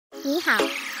你好，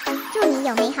祝你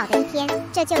有美好的一天。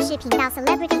这就是频道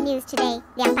Celebrity News Today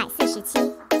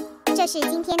 247。这是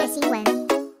今天的新闻。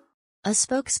A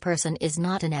spokesperson is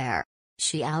not an heir.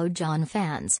 Xiao Zhan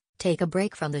fans, take a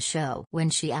break from the show.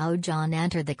 When Xiao Zhan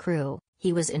entered the crew,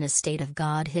 he was in a state of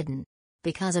God hidden.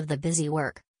 Because of the busy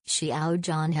work, Xiao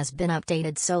Zhan has been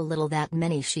updated so little that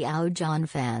many Xiao Zhan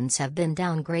fans have been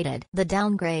downgraded. The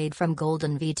downgrade from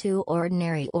Golden V to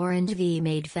Ordinary Orange V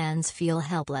made fans feel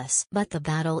helpless. But the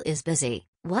battle is busy.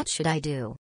 What should I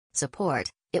do? Support.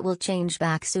 It will change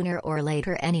back sooner or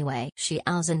later anyway. Xiao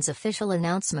Zhan's official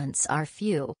announcements are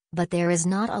few, but there is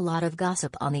not a lot of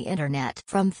gossip on the internet.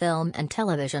 From film and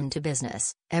television to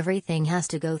business, everything has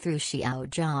to go through Xiao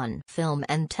Zhan. Film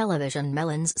and television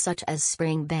melons such as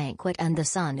Spring Banquet and The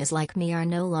Sun Is Like Me are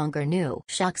no longer new.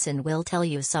 Xiao Zhan will tell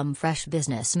you some fresh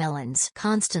business melons.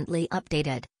 Constantly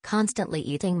updated, constantly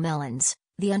eating melons.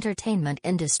 The entertainment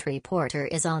industry portal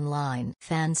is online.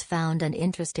 Fans found an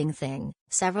interesting thing.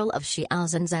 Several of Xiao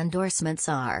Zhan's endorsements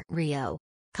are Rio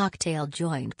cocktail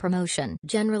joint promotion.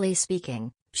 Generally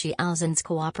speaking, Xiao Zhan's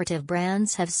cooperative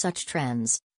brands have such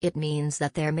trends. It means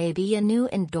that there may be a new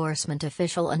endorsement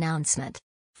official announcement.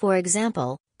 For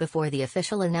example, before the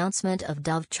official announcement of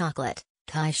Dove chocolate,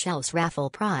 Kai Xiao's raffle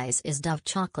prize is Dove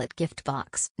chocolate gift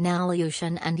box. Now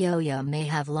Liushan and Yoyo may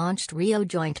have launched Rio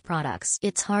joint products.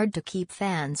 It's hard to keep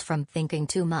fans from thinking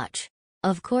too much.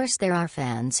 Of course there are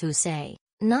fans who say,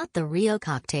 not the Rio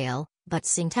cocktail, but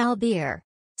Tsingtao beer.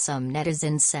 Some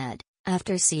netizens said,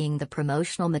 after seeing the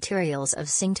promotional materials of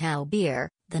Tsingtao beer,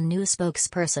 the new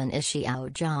spokesperson is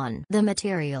Xiao Zhan. The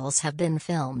materials have been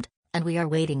filmed, and we are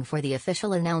waiting for the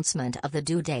official announcement of the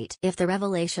due date. If the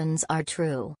revelations are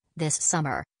true, this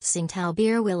summer, Tsingtao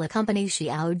beer will accompany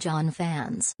Xiao Zhan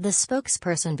fans. The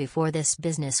spokesperson before this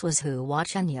business was Hua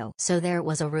Chenyu. So there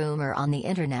was a rumor on the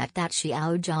internet that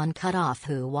Xiao Zhan cut off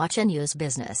Hua Chenyu's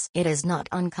business. It is not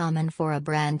uncommon for a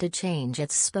brand to change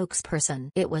its spokesperson.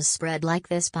 It was spread like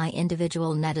this by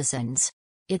individual netizens.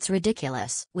 It's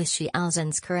ridiculous. With Xiao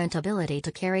Zhan's current ability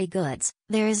to carry goods,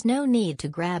 there is no need to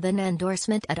grab an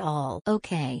endorsement at all.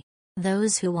 Okay.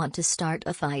 Those who want to start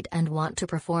a fight and want to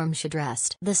perform should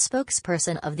rest. The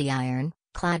spokesperson of the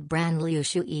iron-clad brand Liu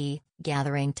Shui,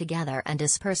 gathering together and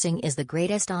dispersing is the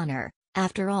greatest honor.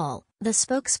 After all, the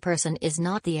spokesperson is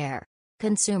not the heir.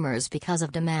 Consumers, because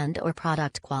of demand or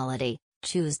product quality,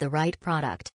 choose the right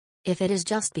product. If it is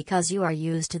just because you are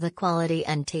used to the quality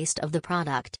and taste of the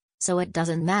product, so it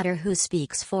doesn't matter who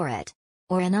speaks for it.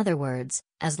 Or in other words,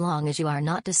 as long as you are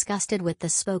not disgusted with the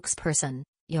spokesperson,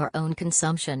 your own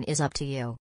consumption is up to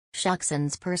you. Xiao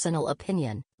Zhan's personal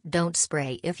opinion, don't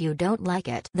spray if you don't like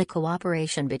it. The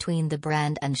cooperation between the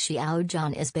brand and Xiao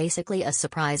Zhan is basically a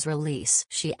surprise release.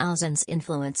 Xiao Zhan's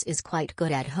influence is quite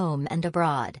good at home and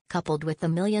abroad. Coupled with the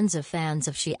millions of fans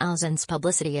of Xiao Zhan's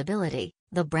publicity ability,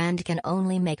 the brand can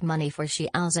only make money for Xiao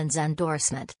Zhan's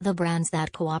endorsement. The brands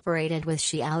that cooperated with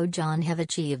Xiao Zhan have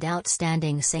achieved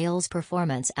outstanding sales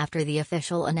performance after the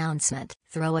official announcement.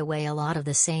 Throw away a lot of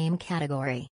the same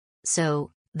category.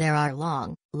 So, there are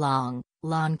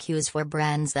long queues for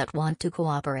brands that want to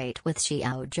cooperate with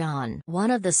Xiao Zhan. One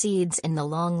of the seeds in the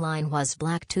long line was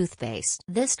black toothpaste.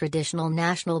 This traditional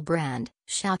national brand,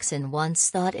 Xiao Zhan once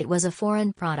thought it was a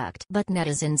foreign product. But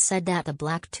netizens said that the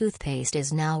black toothpaste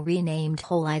is now renamed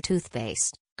whole eye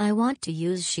toothpaste. I want to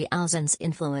use Xiao Zhan's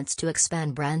influence to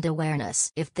expand brand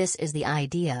awareness. If this is the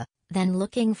idea, then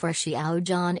looking for Xiao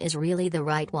Zhan is really the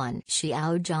right one.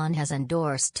 Xiao Zhan has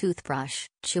endorsed toothbrush,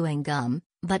 chewing gum,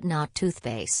 but not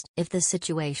toothpaste. If the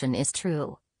situation is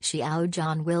true, Xiao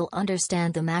Zhan will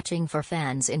understand the matching for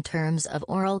fans in terms of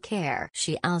oral care.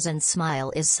 Xiao Zhan's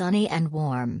smile is sunny and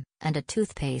warm, and a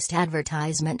toothpaste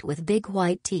advertisement with big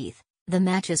white teeth. The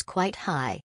match is quite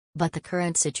high. But the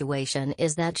current situation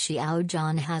is that Xiao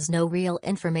Zhan has no real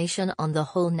information on the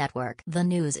whole network. The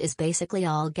news is basically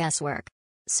all guesswork.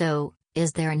 So,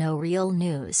 is there no real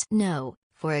news? No.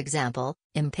 For example,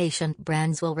 impatient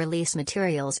brands will release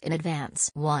materials in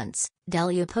advance. Once,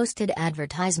 Delu posted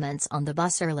advertisements on the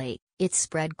bus early. It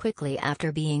spread quickly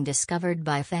after being discovered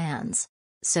by fans.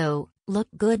 So, look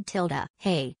good tilde.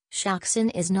 Hey, Xiao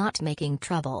Zhan is not making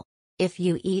trouble. If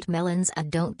you eat melons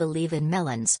and don't believe in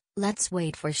melons, let's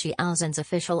wait for Xiao Zhan's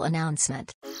official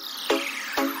announcement.